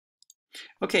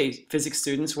Okay, physics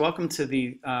students, welcome to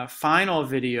the final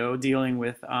video dealing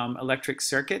with electric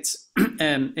circuits.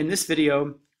 And in this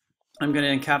video, I'm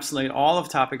going to encapsulate all of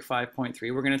topic 5.3.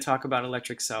 We're going to talk about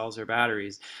electric cells or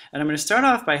batteries. And I'm going to start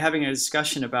off by having a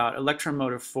discussion about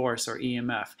electromotive force or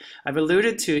EMF. I've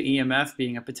alluded to EMF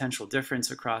being a potential difference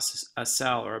across a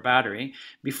cell or a battery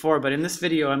before, but in this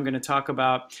video I'm going to talk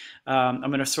about, I'm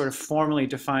going to sort of formally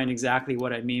define exactly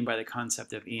what I mean by the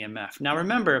concept of EMF. Now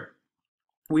remember,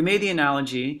 we made the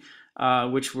analogy,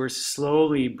 which we're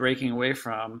slowly breaking away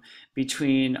from,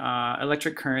 between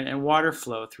electric current and water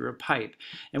flow through a pipe.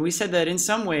 And we said that in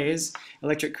some ways,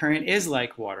 electric current is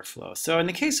like water flow. So in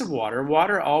the case of water,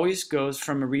 water always goes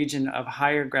from a region of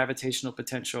higher gravitational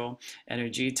potential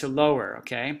energy to lower,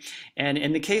 okay? And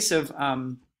in the case of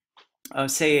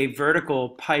say, a vertical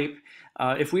pipe,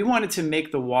 if we wanted to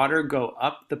make the water go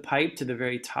up the pipe to the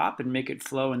very top and make it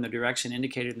flow in the direction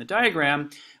indicated in the diagram,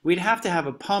 we'd have to have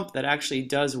a pump that actually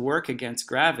does work against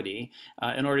gravity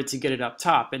in order to get it up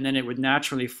top, and then it would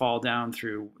naturally fall down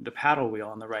through the paddle wheel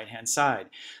on the right-hand side.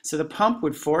 So the pump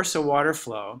would force a water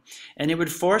flow, and it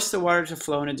would force the water to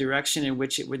flow in a direction in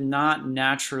which it would not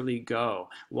naturally go.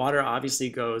 Water obviously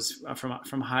goes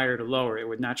from higher to lower. It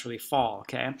would naturally fall,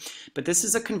 okay? But this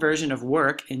is a conversion of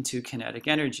work into kinetic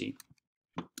energy.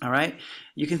 All right,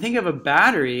 you can think of a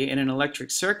battery in an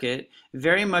electric circuit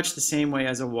very much the same way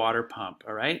as a water pump.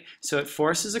 All right, so it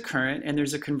forces a current, and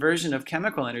there's a conversion of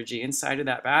chemical energy inside of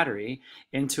that battery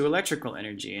into electrical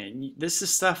energy. And this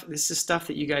is stuff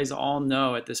that you guys all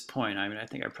know at this point. I mean, I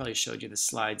think I probably showed you this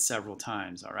slide several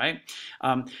times. All right,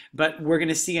 but we're going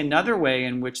to see another way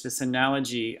in which this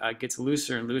analogy gets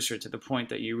looser and looser to the point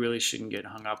that you really shouldn't get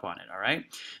hung up on it. All right,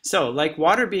 so like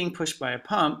water being pushed by a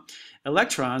pump,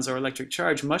 electrons or electric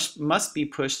charge must be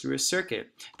pushed through a circuit.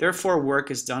 Therefore,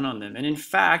 work is done on them. And in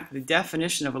fact, the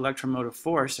definition of electromotive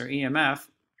force, or EMF,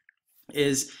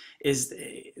 is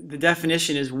the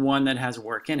definition is one that has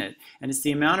work in it. And it's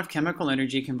the amount of chemical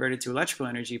energy converted to electrical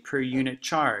energy per unit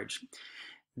charge.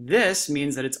 This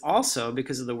means that it's also,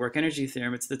 because of the work energy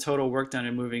theorem, it's the total work done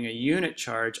in moving a unit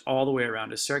charge all the way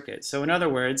around a circuit. So in other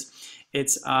words,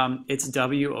 it's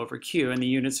W over Q, and the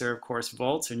units are, of course,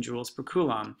 volts and joules per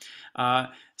coulomb.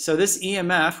 So this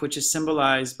EMF, which is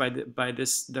symbolized by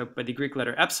the Greek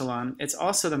letter epsilon, it's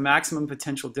also the maximum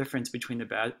potential difference between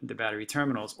the battery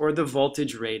terminals, or the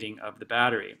voltage rating of the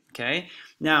battery. Okay.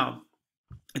 Now,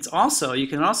 it's also, you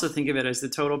can also think of it as the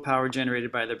total power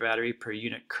generated by the battery per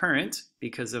unit current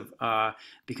because of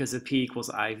P equals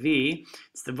IV.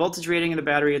 It's the voltage rating of the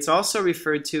battery. It's also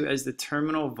referred to as the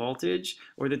terminal voltage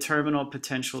or the terminal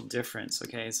potential difference.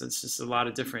 Okay, so it's just a lot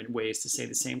of different ways to say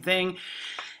the same thing.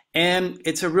 And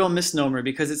it's a real misnomer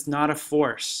because it's not a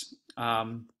force.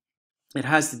 It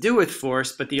has to do with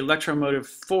force, but the electromotive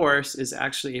force is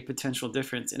actually a potential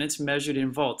difference, and it's measured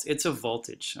in volts. It's a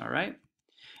voltage, all right?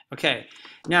 Okay,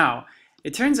 now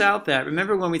it turns out that,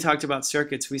 remember when we talked about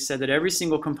circuits, we said that every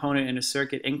single component in a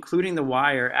circuit, including the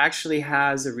wire, actually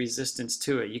has a resistance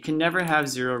to it. You can never have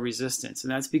zero resistance,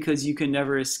 and that's because you can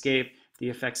never escape the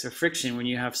effects of friction when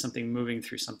you have something moving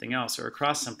through something else or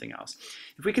across something else.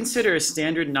 If we consider a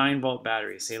standard 9-volt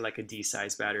battery, say like a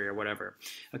D-size battery or whatever,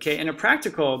 okay, in a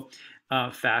practical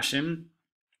fashion,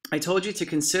 I told you to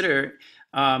consider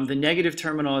the negative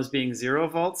terminal as being 0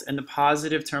 volts and the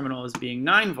positive terminal as being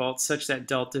 9 volts, such that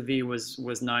delta V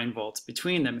was 9 volts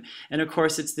between them. And of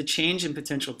course, it's the change in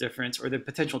potential difference, or the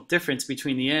potential difference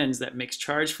between the ends, that makes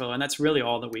charge flow, and that's really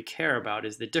all that we care about,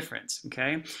 is the difference,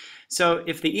 okay? So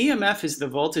if the EMF is the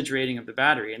voltage rating of the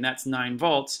battery, and that's 9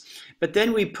 volts, but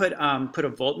then we put a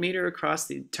voltmeter across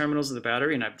the terminals of the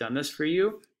battery, and I've done this for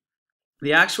you,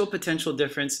 the actual potential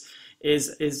difference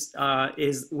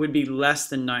would be less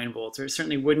than 9 volts, or it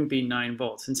certainly wouldn't be 9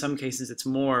 volts. In some cases it's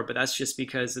more, but that's just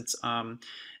because it's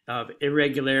of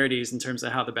irregularities in terms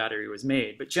of how the battery was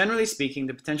made. But generally speaking,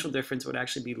 the potential difference would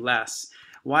actually be less.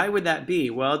 Why would that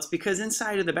be? Well, it's because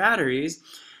inside of the batteries,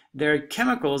 there are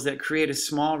chemicals that create a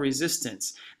small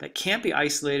resistance that can't be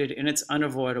isolated, and it's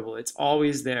unavoidable. It's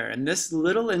always there. And this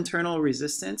little internal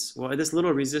resistance, well, this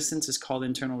little resistance is called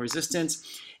internal resistance.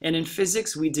 And in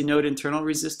physics, we denote internal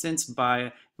resistance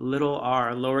by little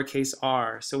r, lowercase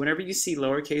r. So whenever you see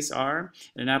lowercase r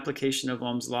in an application of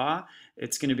Ohm's law,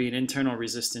 it's going to be an internal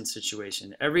resistance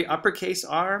situation. Every uppercase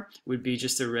R would be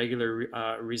just a regular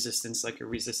resistance, like a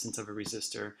resistance of a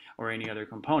resistor or any other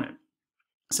component.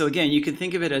 So again, you can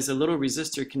think of it as a little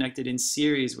resistor connected in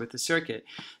series with the circuit.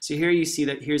 So here you see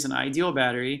that here's an ideal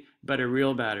battery, but a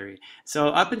real battery. So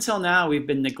up until now, we've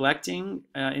been neglecting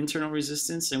internal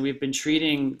resistance, and we've been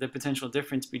treating the potential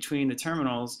difference between the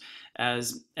terminals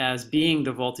as being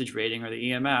the voltage rating, or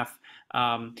the EMF.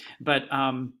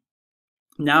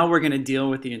 Now we're going to deal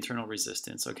with the internal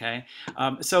resistance, okay?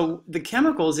 So the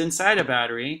chemicals inside a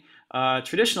battery,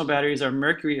 traditional batteries are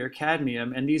mercury or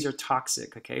cadmium, and these are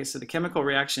toxic, okay? So the chemical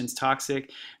reaction is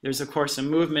toxic. There's, of course, a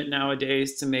movement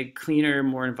nowadays to make cleaner,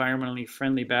 more environmentally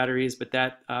friendly batteries, but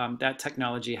that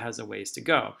technology has a ways to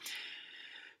go.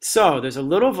 So there's a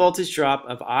little voltage drop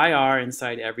of IR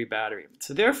inside every battery.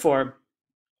 So therefore,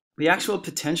 the actual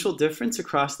potential difference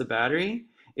across the battery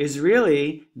is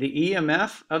really the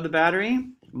EMF of the battery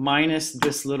minus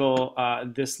this little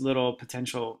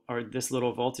potential, or this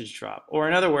little voltage drop. Or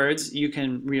in other words, you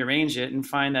can rearrange it and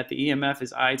find that the EMF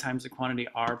is I times the quantity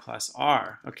R plus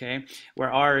R, okay?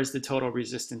 Where R is the total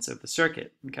resistance of the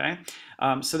circuit, okay?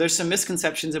 So there's some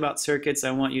misconceptions about circuits.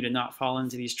 I want you to not fall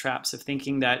into these traps of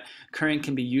thinking that current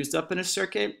can be used up in a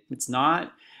circuit. It's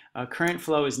not. Current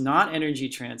flow is not energy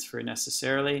transfer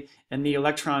necessarily, and the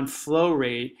electron flow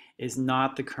rate is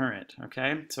not the current,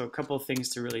 okay? So a couple of things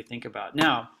to really think about.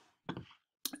 Now,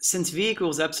 since V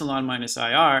equals epsilon minus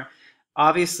IR,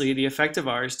 obviously the effect of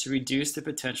R is to reduce the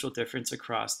potential difference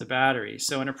across the battery.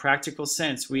 So in a practical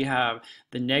sense, we have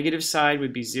the negative side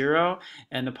would be 0,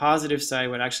 and the positive side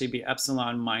would actually be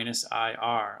epsilon minus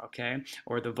IR, okay?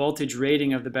 Or the voltage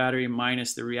rating of the battery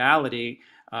minus the reality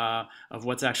of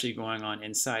what's actually going on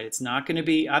inside. It's not going to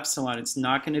be epsilon. It's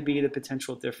not going to be the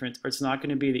potential difference, or it's not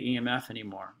going to be the EMF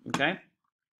anymore, okay?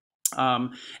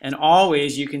 And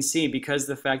always you can see, because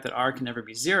the fact that R can never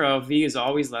be 0, V is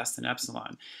always less than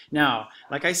epsilon. Now,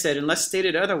 like I said, unless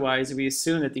stated otherwise, we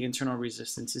assume that the internal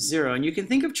resistance is 0. And you can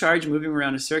think of charge moving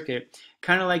around a circuit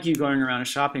kind of like you going around a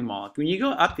shopping mall. When you go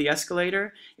up the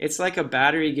escalator, it's like a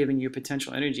battery giving you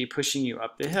potential energy pushing you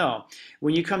up the hill.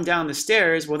 When you come down the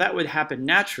stairs, well, that would happen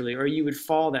naturally, or you would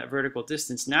fall that vertical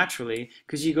distance naturally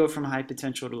because you go from high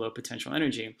potential to low potential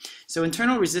energy. So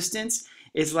internal resistance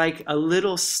is like a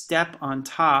little step on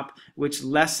top, which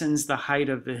lessens the height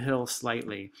of the hill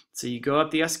slightly. So you go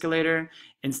up the escalator,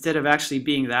 instead of actually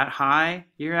being that high,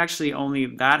 you're actually only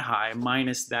that high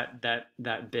minus that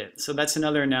bit. So that's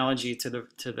another analogy to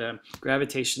the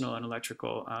gravitational and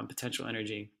electrical potential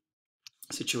energy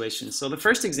situation. So the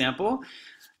first example,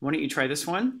 why don't you try this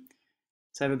one?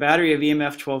 So I have a battery of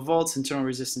EMF 12 volts, internal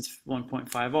resistance 1.5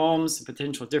 ohms, the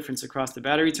potential difference across the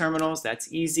battery terminals.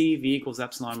 That's easy. V equals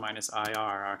epsilon minus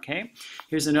IR, okay?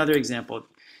 Here's another example.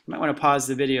 You might want to pause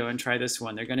the video and try this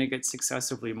one. They're going to get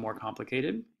successively more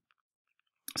complicated.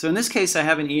 So in this case, I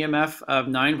have an EMF of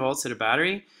 9 volts at a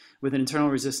battery with an internal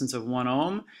resistance of 1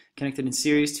 ohm connected in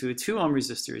series to a 2 ohm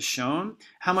resistor is shown.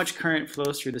 How much current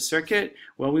flows through the circuit?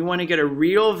 Well, we want to get a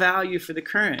real value for the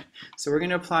current. So we're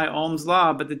going to apply Ohm's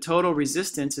law, but the total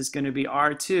resistance is going to be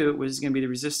R2, which is going to be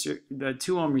the resistor, the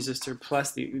 2 ohm resistor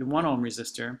plus the 1 ohm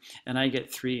resistor, and I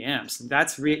get 3 amps.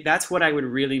 That's what I would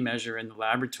really measure in the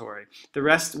laboratory. The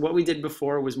rest, what we did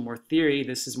before, was more theory.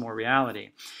 This is more reality.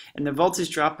 And the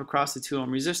voltage drop across the 2 ohm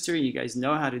resistor, you guys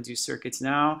know how to do circuits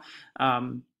now.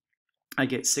 I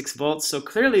get 6 volts. So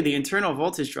clearly the internal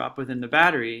voltage drop within the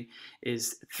battery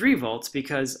is 3 volts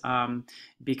because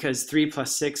 3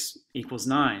 plus 6 equals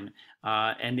 9.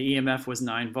 And the EMF was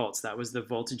 9 volts. That was the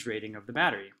voltage rating of the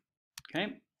battery.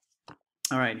 Okay.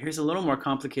 All right, here's a little more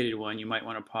complicated one. You might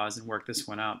want to pause and work this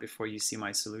one out before you see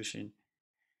my solution.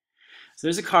 So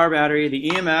there's a car battery. The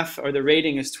EMF, or the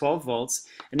rating, is 12 volts,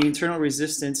 and the internal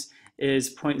resistance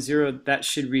is 0.0, that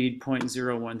should read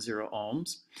 0.010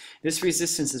 ohms. This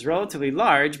resistance is relatively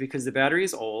large because the battery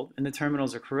is old and the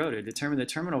terminals are corroded. Determine the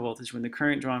terminal voltage when the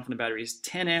current drawn from the battery is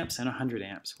 10 amps and 100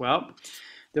 amps. Well,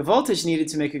 the voltage needed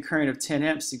to make a current of 10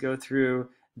 amps to go through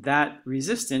that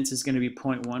resistance is going to be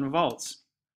 0.1 volts.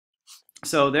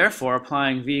 So therefore,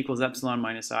 applying V equals epsilon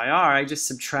minus IR, I just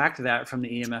subtract that from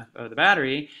the EMF of the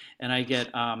battery, and I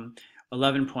get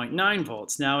 11.9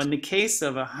 volts. Now, in the case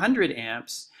of 100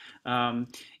 amps,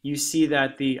 you see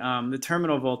that the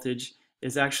terminal voltage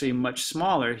is actually much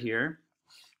smaller here.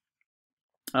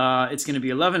 It's going to be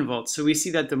 11 volts. So we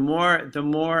see that the more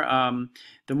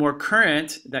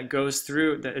current that goes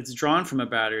through, that it's drawn from a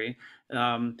battery,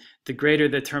 the greater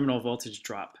the terminal voltage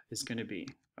drop is going to be.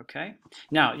 Okay.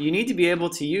 Now you need to be able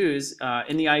to use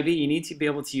in the IB. You need to be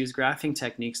able to use graphing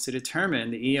techniques to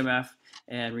determine the EMF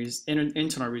and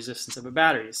internal resistance of a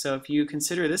battery. So if you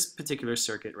consider this particular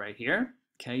circuit right here.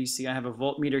 Okay, you see I have a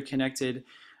voltmeter connected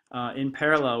in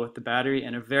parallel with the battery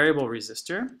and a variable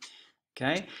resistor.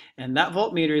 Okay, and that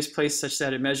voltmeter is placed such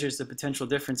that it measures the potential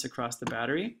difference across the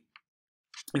battery.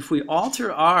 If we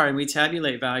alter R and we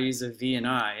tabulate values of V and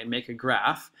I and make a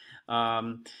graph,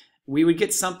 we would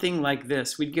get something like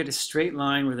this. We'd get a straight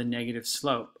line with a negative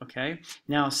slope. Okay,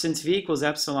 now since V equals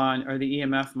epsilon, or the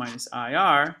EMF minus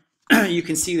IR, you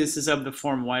can see this is of the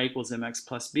form y equals mx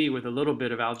plus b with a little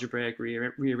bit of algebraic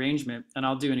rearrangement, and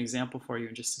I'll do an example for you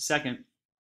in just a second.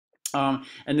 And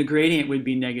the gradient would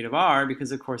be negative r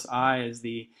because, of course, I is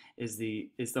the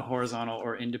horizontal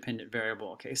or independent variable.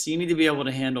 Okay, so you need to be able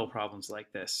to handle problems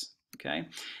like this. Okay,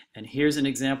 and here's an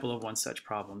example of one such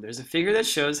problem. There's a figure that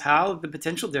shows how the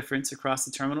potential difference across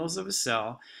the terminals of a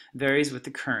cell varies with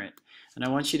the current. And I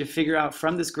want you to figure out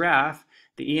from this graph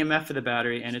the EMF of the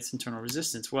battery and its internal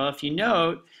resistance. Well, if you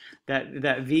note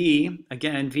that V,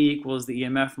 again, V equals the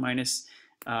EMF minus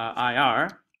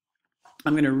IR,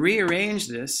 I'm going to rearrange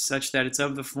this such that it's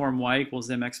of the form y equals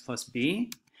mx plus b.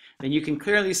 Then you can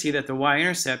clearly see that the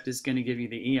y-intercept is going to give you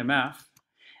the EMF,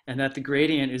 and that the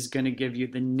gradient is going to give you,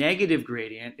 the negative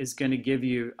gradient is going to give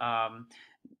you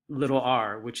little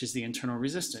r, which is the internal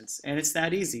resistance. And it's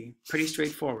that easy, pretty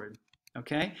straightforward.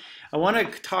 Okay, I want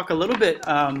to talk a little bit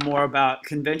more about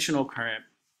conventional current.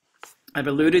 I've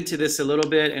alluded to this a little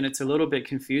bit, and it's a little bit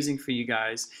confusing for you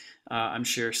guys, I'm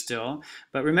sure still.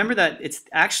 But remember that it's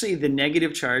actually the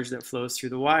negative charge that flows through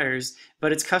the wires,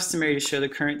 but it's customary to show the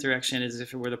current direction as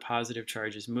if it were the positive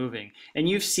charge is moving. And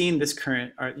you've seen this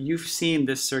current, or you've seen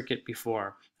this circuit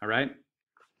before, all right?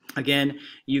 Again,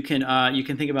 you can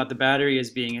think about the battery as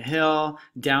being a hill.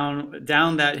 Down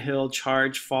that hill,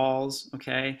 charge falls.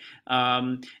 Okay,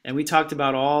 and we talked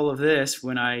about all of this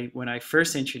when I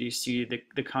first introduced you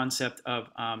the concept of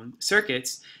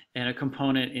circuits and a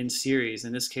component in series.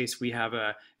 In this case, we have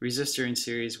a resistor in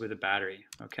series with a battery.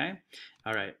 Okay,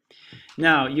 all right.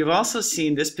 Now you've also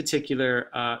seen this particular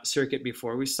circuit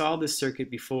before. We saw this circuit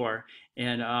before,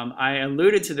 and I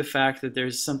alluded to the fact that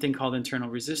there's something called internal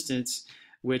resistance,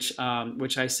 which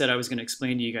I said I was going to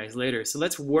explain to you guys later. So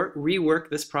let's rework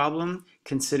this problem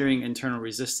considering internal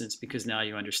resistance, because now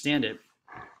you understand it.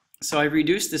 So I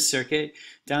reduced this circuit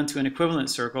down to an equivalent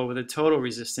circle with a total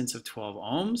resistance of 12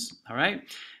 ohms, all right?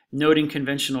 Noting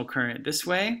conventional current this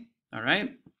way, all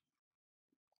right?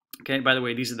 Okay, by the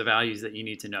way, these are the values that you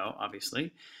need to know,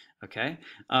 obviously. Okay,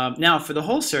 now for the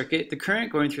whole circuit, the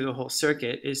current going through the whole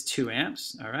circuit is 2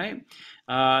 amps, all right?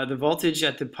 The voltage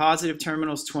at the positive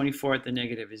terminal is 24, at the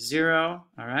negative is 0,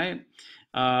 all right?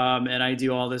 And I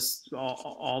do all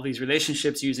these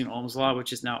relationships using Ohm's law,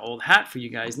 which is now old hat for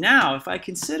you guys. Now, if I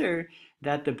consider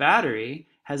that the battery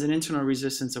has an internal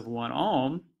resistance of 1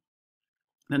 ohm,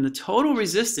 then the total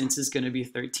resistance is going to be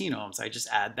 13 ohms. I just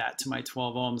add that to my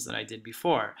 12 ohms that I did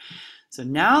before. So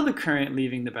now the current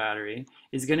leaving the battery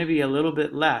is going to be a little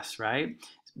bit less, right?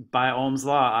 By Ohm's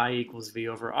law, I equals V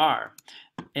over R.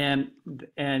 And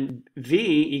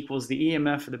V equals the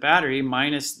EMF of the battery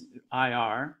minus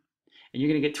IR. And you're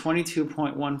going to get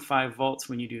 22.15 volts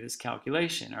when you do this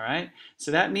calculation, all right?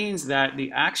 So that means that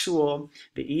the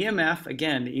EMF,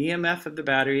 again, the EMF of the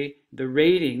battery, the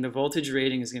rating, the voltage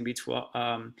rating is going to be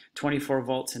 24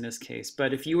 volts in this case.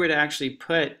 But if you were to actually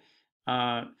put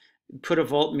a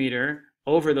voltmeter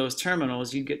over those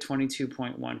terminals, you get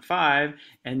 22.15,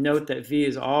 and note that V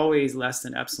is always less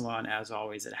than epsilon, as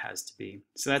always it has to be.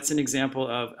 So that's an example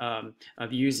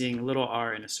of using little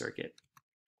r in a circuit.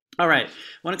 All right, I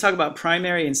want to talk about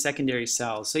primary and secondary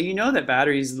cells. So you know that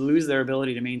batteries lose their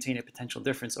ability to maintain a potential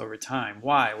difference over time.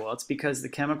 Why? Well, it's because the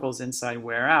chemicals inside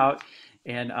wear out,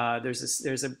 and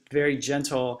there's a very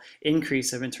gentle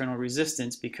increase of internal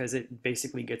resistance because it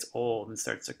basically gets old and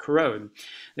starts to corrode.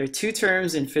 There are two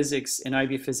terms in physics, in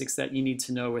IB physics, that you need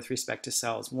to know with respect to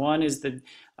cells. One is the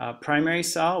primary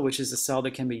cell, which is a cell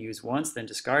that can be used once, then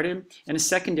discarded, and a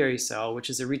secondary cell, which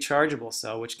is a rechargeable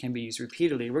cell, which can be used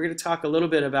repeatedly. We're going to talk a little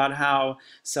bit about how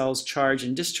cells charge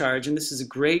and discharge, and this is a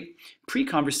great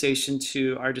pre-conversation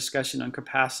to our discussion on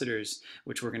capacitors,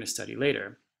 which we're going to study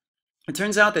later. It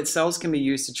turns out that cells can be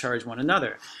used to charge one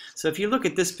another. So if you look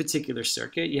at this particular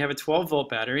circuit, you have a 12-volt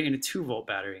battery and a 2-volt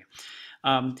battery.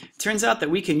 It turns out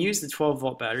that we can use the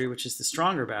 12-volt battery, which is the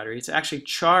stronger battery, to actually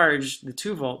charge the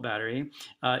 2-volt battery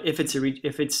if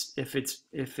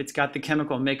it's got the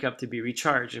chemical makeup to be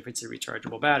recharged, if it's a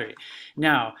rechargeable battery.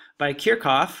 Now, by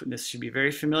Kirchhoff, this should be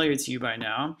very familiar to you by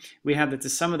now, we have that the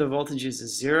sum of the voltages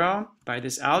is 0. By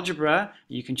this algebra,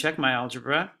 you can check my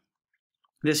algebra,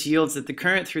 this yields that the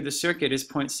current through the circuit is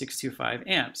 0.625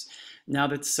 amps. Now,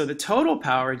 so the total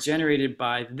power generated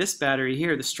by this battery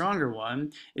here, the stronger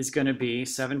one, is going to be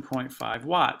 7.5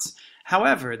 watts.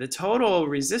 However, the total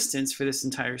resistance for this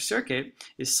entire circuit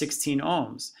is 16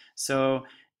 ohms. So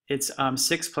it's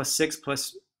 6 plus 6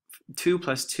 plus 2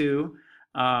 plus 2,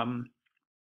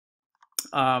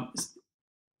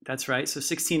 That's right, so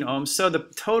 16 ohms. So the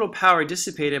total power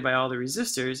dissipated by all the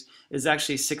resistors is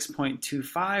actually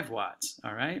 6.25 watts,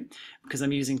 all right? Because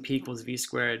I'm using P equals V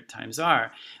squared times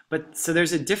R. But so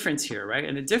there's a difference here, right?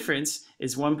 And the difference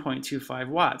is 1.25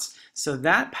 watts. So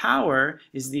that power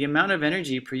is the amount of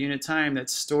energy per unit time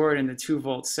that's stored in the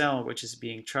 2-volt cell which is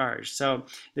being charged. So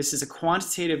this is a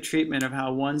quantitative treatment of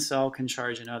how one cell can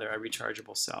charge another, a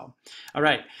rechargeable cell. All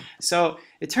right, so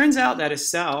it turns out that a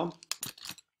cell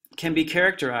can be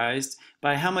characterized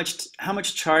by how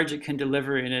much charge it can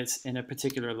deliver in a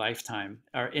particular lifetime,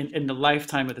 or in the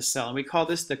lifetime of the cell. And we call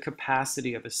this the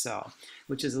capacity of a cell,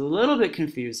 which is a little bit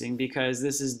confusing because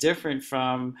this is different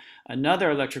from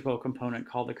another electrical component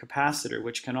called the capacitor,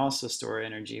 which can also store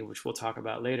energy, which we'll talk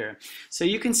about later. So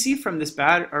you can see from this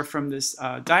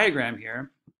diagram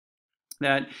here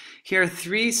that here are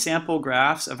 3 sample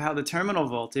graphs of how the terminal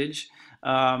voltage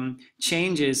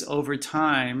changes over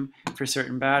time for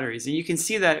certain batteries. And you can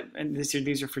see that, and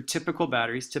these are for typical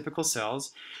batteries, typical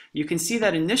cells. You can see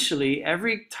that initially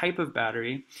every type of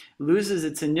battery loses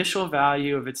its initial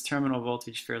value of its terminal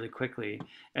voltage fairly quickly.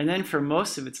 And then for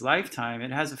most of its lifetime,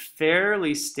 it has a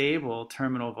fairly stable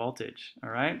terminal voltage,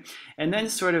 all right? And then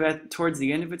sort of towards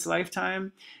the end of its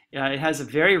lifetime, it has a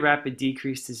very rapid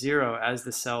decrease to 0 as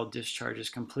the cell discharges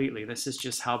completely. This is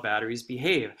just how batteries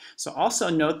behave. So also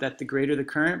note that the greater the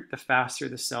current, the faster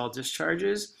the cell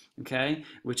discharges, okay,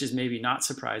 which is maybe not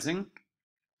surprising.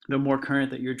 The more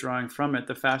current that you're drawing from it,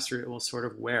 the faster it will sort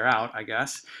of wear out, I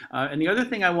guess. And the other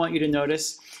thing I want you to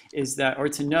notice is that, or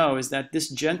to know, is that this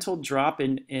gentle drop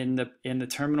in the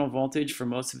terminal voltage for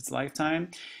most of its lifetime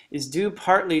is due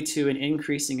partly to an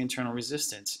increasing internal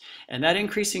resistance. And that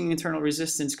increasing internal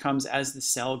resistance comes as the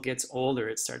cell gets older.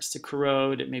 It starts to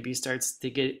corrode, it maybe starts to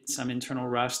get some internal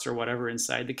rust or whatever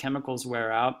inside, the chemicals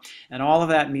wear out, and all of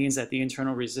that means that the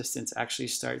internal resistance actually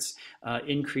starts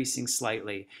increasing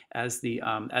slightly as the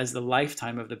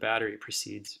lifetime of the battery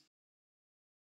proceeds.